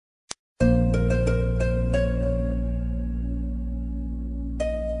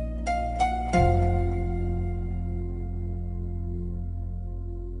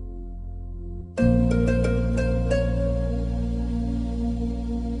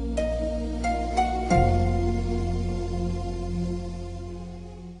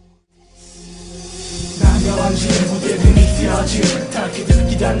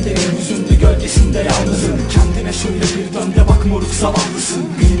zavallısın.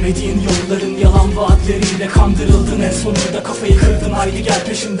 Bilmediğin yolların yalan vaatleriyle kandırıldın, en sonunda kafayı kırdın. Haydi gel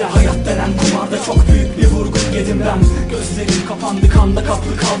peşimde, hayat denen kumarda çok büyük bir vurgun yedim ben. Gözlerim kapandı, kanla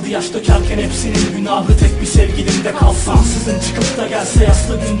kaplı kaldı, yaş dökerken hepsinin günahı tek bir sevgilimde kalsam. Ansızın çıkıp da gelse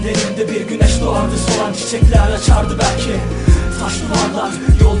yaslı günlerimde bir güneş doğardı, solan çiçekler açardı belki. Taş duvarlar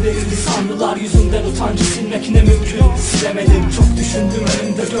yol verirdi sandılar, yüzünden utancı silmek ne mümkün. Silemedim, çok düşündüm,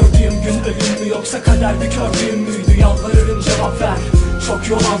 önümde gördüğüm gün ölüm mü yoksa kader bir kördüğüm müydü? Yalvarırım cevap ver. Çok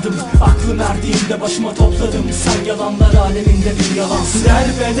yol aldım, aklım erdiğimde başıma topladım. Sen yalanlar aleminde bir yalansın.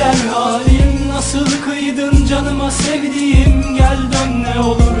 Derbeder halim, nasıl kıydın canıma sevdiğim. Gel dön ne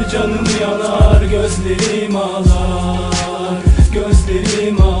olur canım yanar, gözlerim ağlar,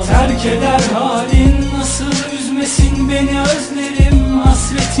 gözlerim ağlar. Terk eder halin, nasıl üzmesin beni özlerim.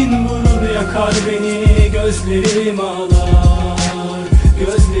 Hasretin vurur yakar beni, gözlerim ağlar,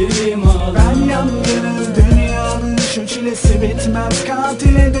 gözlerim ağlar. Ben yandım, dünyanın şu çilesi bitmez.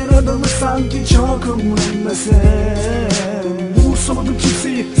 Katil eden adamı sanki çok umurumdasın. Umursamadım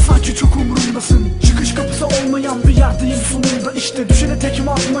kimseyi, sanki çok umurumdasın. Çıkış kapısı olmayan bir yerdeyim sonunda. İşte düşene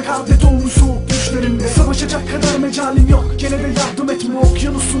tekme atmak adet olmuş soğuk düşlerimde. Savaşacak kadar mecalim yok, gene de yardım etme.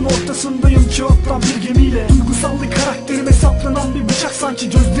 Okyanusun ortasındayım çoktan bir gemiyle. Duygusallık karakterime saplanan bir bıçak sanki.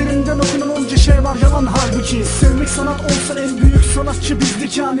 Gözlerimden okunan onca şey var yalan halbuki. Sevmek sanat olsa en büyük sanatçı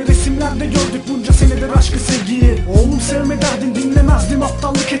bizdik yani. Resimlerde gördük bunca senedir aşkı sevgiyi. Oğlum sevme derdin dinlemezdim,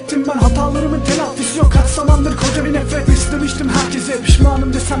 aptallık ettim ben. Hatalarımın telafisi yok, kaç zamandır koca bir nefret istemiştim herkese.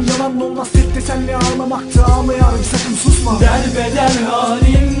 Pişmanım desem yalan olmaz, tek teselli ağlamaktı. Ağlayarım sakın susma. Derbeder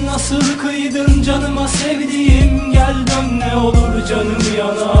halim, nasıl kıydın canıma sevdiğim. Gel dön ne olur canım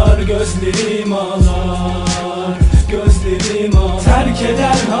yanar, gözlerim ağlar, gözlerim ağlar. Terk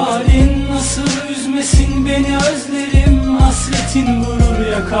eder halin, nasıl üzmesin beni özlerim. Hasretin vurur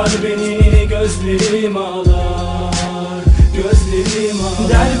yakar beni, gözlerim ağlar, gözlerim ağlar.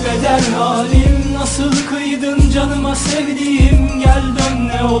 Derbeder halim, nasıl kıydın canıma sevdiğim. Gel dön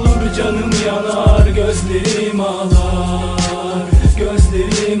ne olur canım yanar, gözlerim ağlar,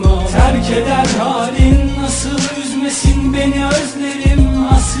 gözlerim ağlar. Terk eder halin, nasıl üzmesin beni özlerim.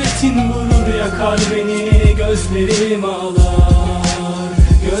 Hasretin vurur yakar beni, gözlerim ağlar.